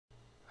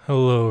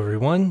Hello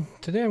everyone.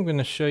 Today I'm going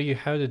to show you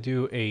how to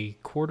do a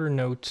quarter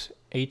note,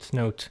 eighth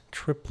note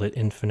triplet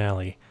in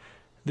Finale.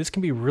 This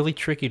can be really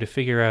tricky to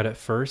figure out at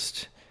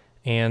first,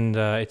 and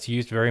it's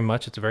used very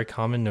much. It's a very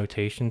common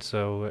notation,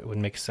 so it would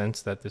make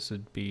sense that this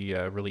would be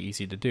really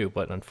easy to do,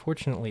 but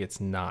unfortunately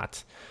it's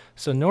not.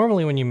 So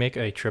normally when you make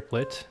a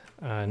triplet,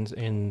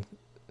 in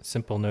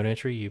simple note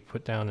entry, you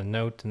put down a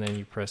note and then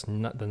you press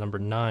the number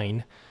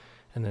 9,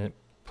 and then it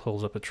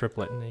pulls up a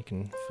triplet, and you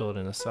can fill it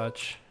in as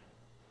such.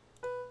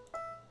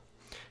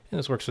 And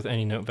this works with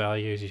any note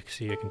value. As you can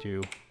see, I can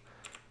do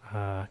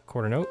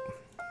quarter note.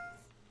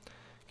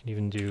 I can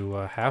even do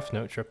half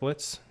note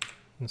triplets.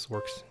 This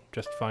works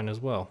just fine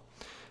as well.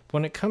 But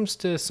when it comes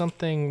to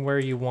something where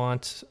you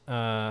want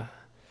a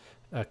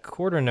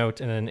quarter note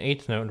and an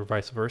eighth note or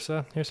vice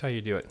versa, here's how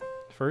you do it.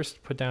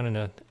 First, put down in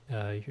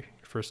your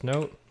first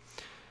note,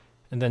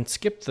 and then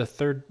skip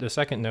the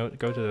second note,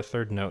 go to the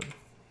third note.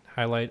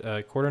 Highlight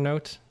a quarter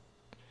note,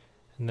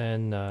 and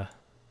then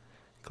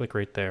click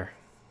right there.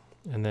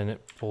 And then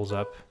it pulls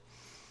up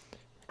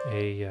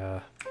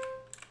an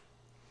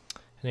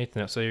eighth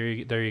note. So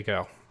there you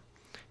go.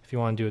 If you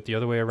want to do it the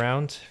other way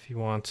around, if you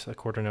want a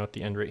quarter note at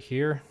the end right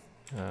here,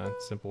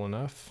 it's simple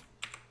enough.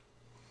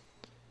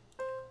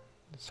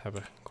 Just have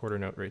a quarter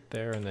note right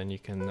there, and then you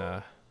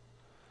can,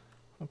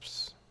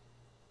 oops.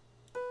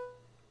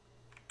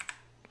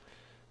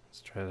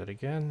 Let's try that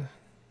again.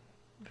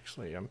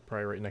 Actually, I'm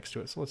probably right next to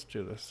it, so let's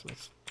do this.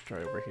 Let's try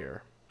over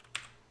here.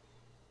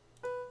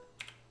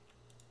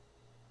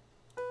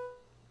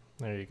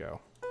 There you go.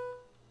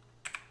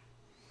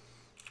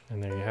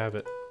 And there you have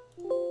it.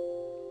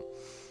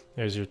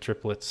 There's your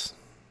triplets.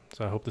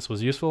 So I hope this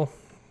was useful.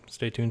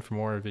 Stay tuned for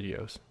more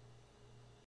videos.